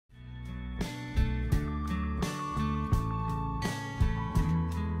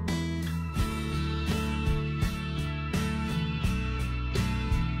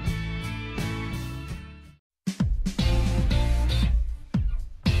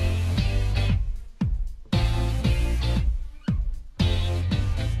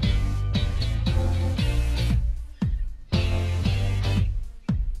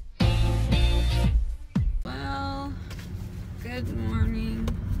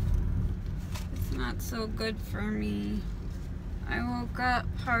not so good for me. I woke up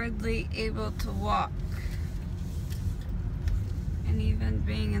hardly able to walk. And even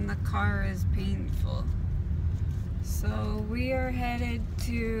being in the car is painful. So we are headed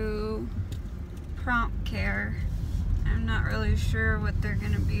to prompt care. I'm not really sure what they're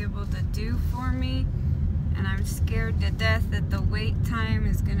going to be able to do for me. And I'm scared to death that the wait time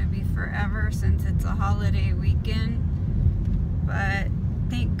is going to be forever since it's a holiday weekend. But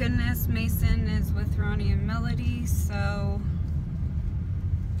thank goodness Mason is with Ronnie and Melody, so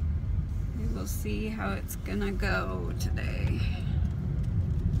we will see how it's going to go today.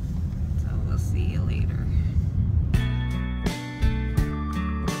 So we'll see you later.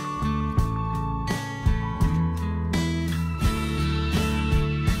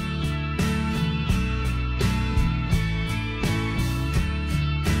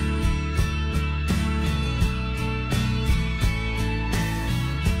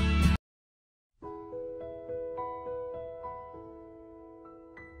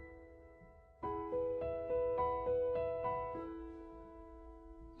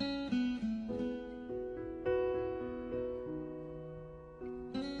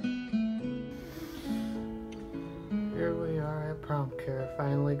 Here we are at prompt care.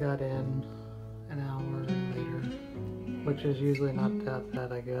 Finally got in an hour later, which is usually not that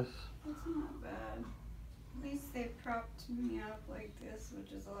bad, I guess. It's not bad. At least they propped me up like this,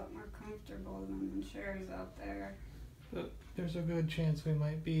 which is a lot more comfortable than the chairs out there. But there's a good chance we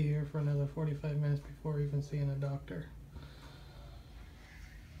might be here for another 45 minutes before even seeing a doctor.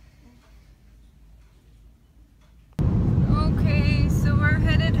 Okay, so we're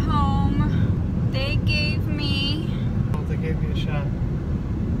headed home. They gave me They gave you a shot.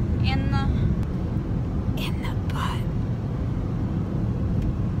 in the butt.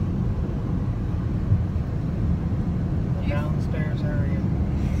 Downstairs area.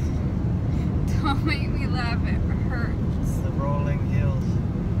 Don't make me laugh, it hurts. The rolling hills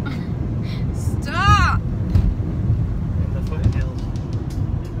Stop! and the foothills.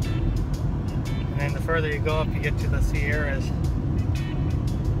 And then the further you go up, you get to the Sierras.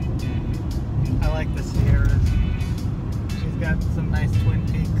 I like the Sierras. She's got some nice twin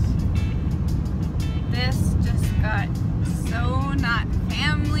peaks. This just got so not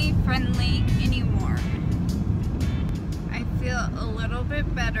family friendly anymore. I feel a little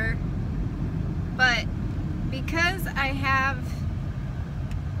bit better, but because I have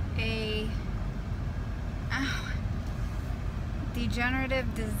a degenerative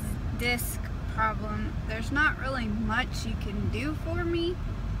disc problem, there's not really much you can do for me,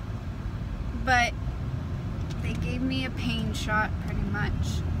 but they gave me a pain shot pretty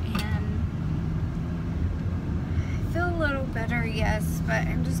much, and I feel a little better, yes, but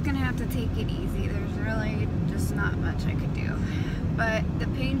I'm just gonna have to take it easy. There's really just not much I could do, but the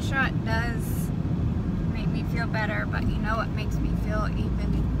pain shot does make me feel better. But you know what makes me feel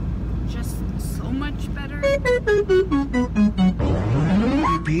even just so much better?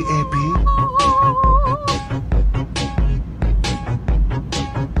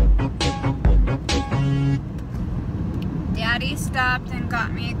 Daddy stopped and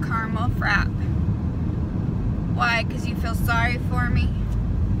got me a caramel frap. Why? Because you feel sorry for me?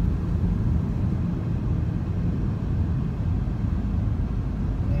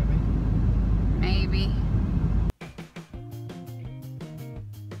 Maybe.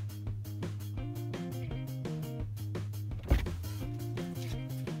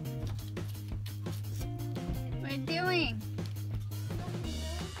 What are you doing?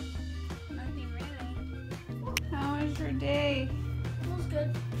 Nothing really. How was your day? It was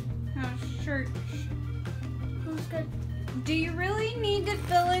good. How's church? It was good. Do you really need to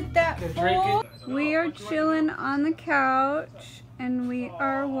fill it that Good full? drinking. We are chilling on the couch and we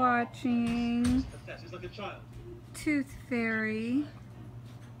are watching Tooth Fairy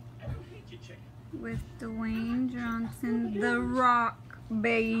with Dwayne Johnson, The Rock,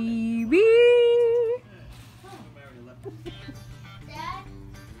 baby. Dad?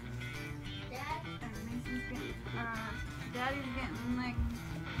 Daddy's getting like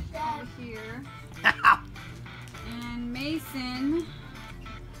Dad? over here. And Mason,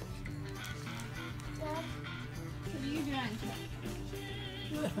 Dad? what are you doing?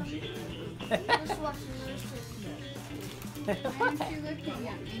 Just watching this. Why aren't you looking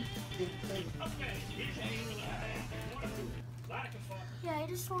at me? Yeah, I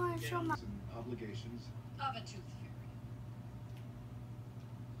just want to show my... Obligations. Of a tooth fairy.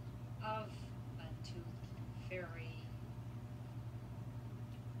 Of a tooth fairy.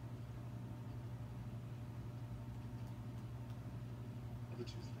 Of the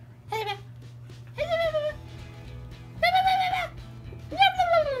tooth fairy.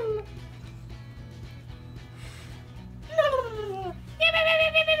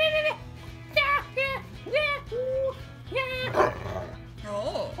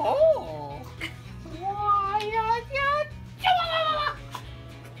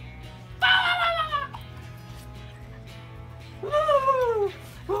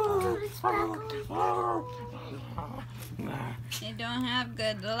 have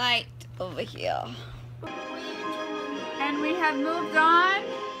good light over here. And we have moved on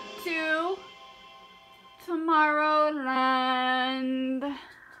to Tomorrowland.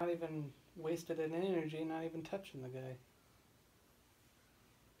 Not even wasted an energy, not even touching the guy.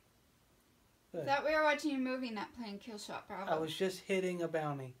 Look, Thought we were watching a movie, not playing Kill Shot Bravo. I was just hitting a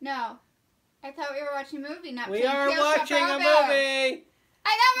bounty. No. I thought we were watching a movie, not We playing are Kill Shot watching a Bravo. movie!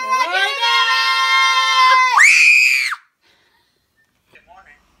 I thought we were watching a movie!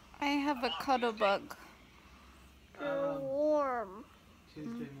 I have a cuddle bug. You're warm. Tuesday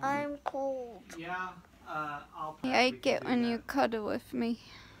morning. I'm cold. Yeah, I'll I like it when you cuddle with me.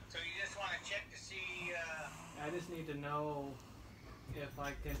 So you just want to check to see, I just need to know if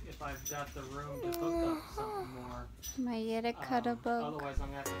I've got the room to hook up something more. My little cuddle bug. Otherwise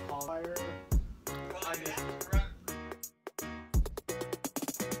I'm gonna have to call fire. well, I you just- have to run.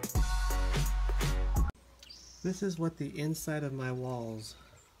 This is what the inside of my walls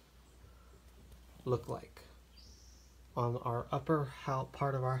look like on our upper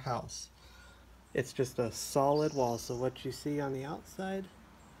part of our house. It's just a solid wall, so what you see on the outside,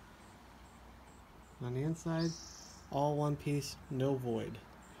 on the inside, all one piece, no void.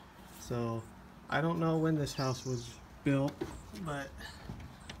 So I don't know when this house was built, but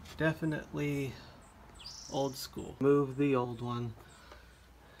definitely old school. Move the old one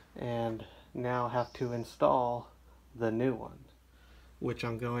and now have to install the new one, which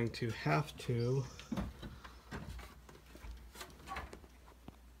I'm going to have to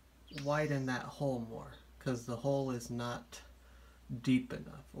widen that hole more, because the hole is not deep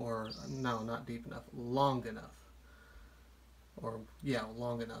enough, or no, not deep enough, long enough, or yeah,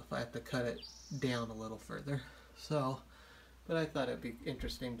 long enough. I have to cut it down a little further. So, but I thought it'd be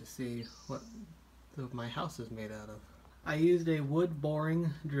interesting to see what my house is made out of. I used a wood boring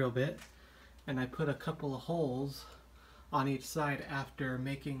drill bit, and I put a couple of holes on each side after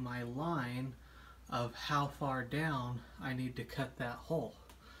making my line of how far down I need to cut that hole,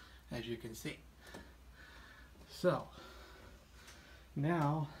 as you can see. So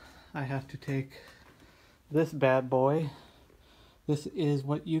now I have to take this bad boy. This is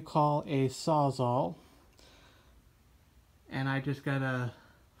what you call a sawzall, and I just gotta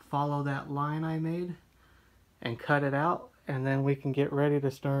follow that line I made and cut it out, and then we can get ready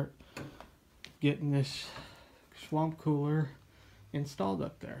to start getting this swamp cooler installed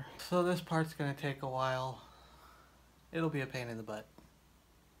up there. So this part's gonna take a while. It'll be a pain in the butt,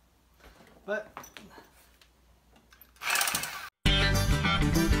 but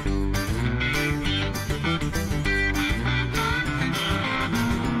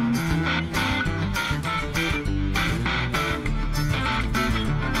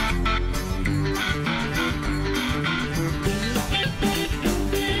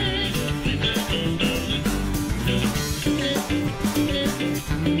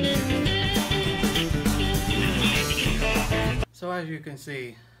so as you can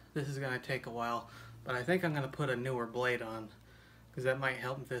see, this is going to take a while, but I think I'm going to put a newer blade on, because that might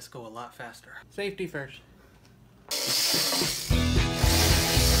help this go a lot faster. Safety first.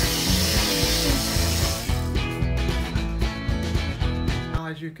 Now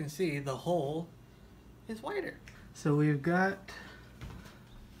as you can see, the hole is wider. So we've got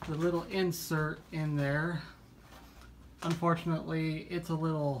the little insert in there. Unfortunately, it's a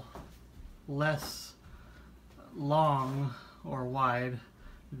little less long or wide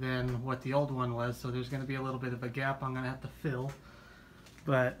than what the old one was, so there's going to be a little bit of a gap I'm going to have to fill.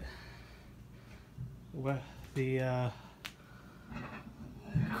 But the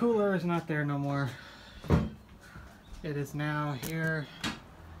cooler is not there no more. It is now here,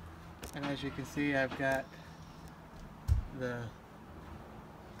 and as you can see, I've got the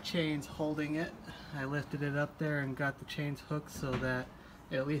chains holding it. I lifted it up there and got the chains hooked so that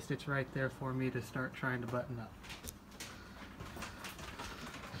at least it's right there for me to start trying to button up.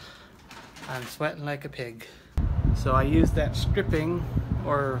 I'm sweating like a pig. So I used that stripping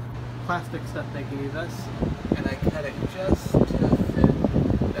or plastic stuff they gave us, and I cut it just to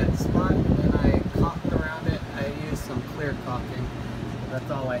fit that spot, and then I caulked around it. I used some clear caulking. That's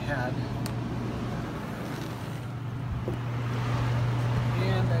all I had.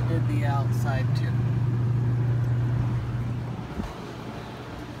 And I did the outside too.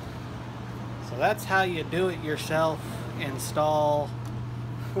 So that's how you do it yourself, install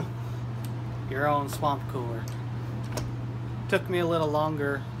your own swamp cooler. Took me a little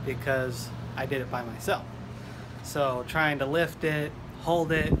longer because I did it by myself. So trying to lift it,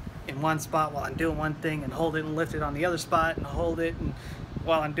 hold it in one spot while I'm doing one thing, and hold it and lift it on the other spot, and hold it and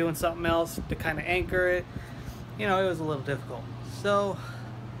while I'm doing something else to kind of anchor it, you know, it was a little difficult. So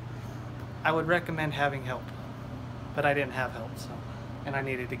I would recommend having help, but I didn't have help, so and I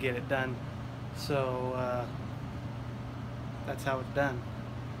needed to get it done. So that's how it's done.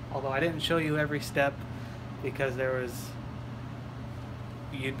 Although I didn't show you every step because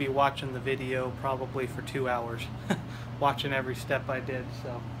you'd be watching the video probably for 2 hours watching every step I did.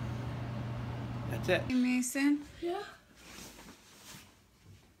 So that's it. Hey, Mason, Yeah.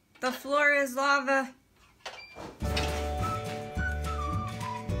 the floor is lava.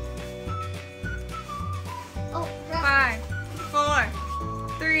 Oh, right. 5, 4,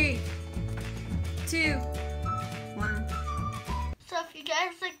 3, 2, 1. So if you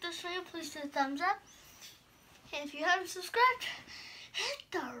guys like this video, please hit a thumbs up. And if you haven't subscribed, hit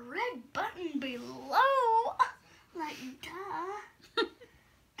the red button below. Like duh.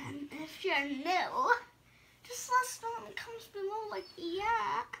 And if you're new, just let us know in the comments below, like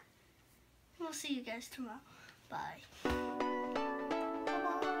yeah. We'll see you guys tomorrow. Bye.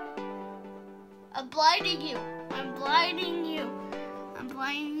 I'm blinding you. I'm blinding you. I'm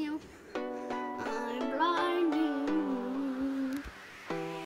blinding you.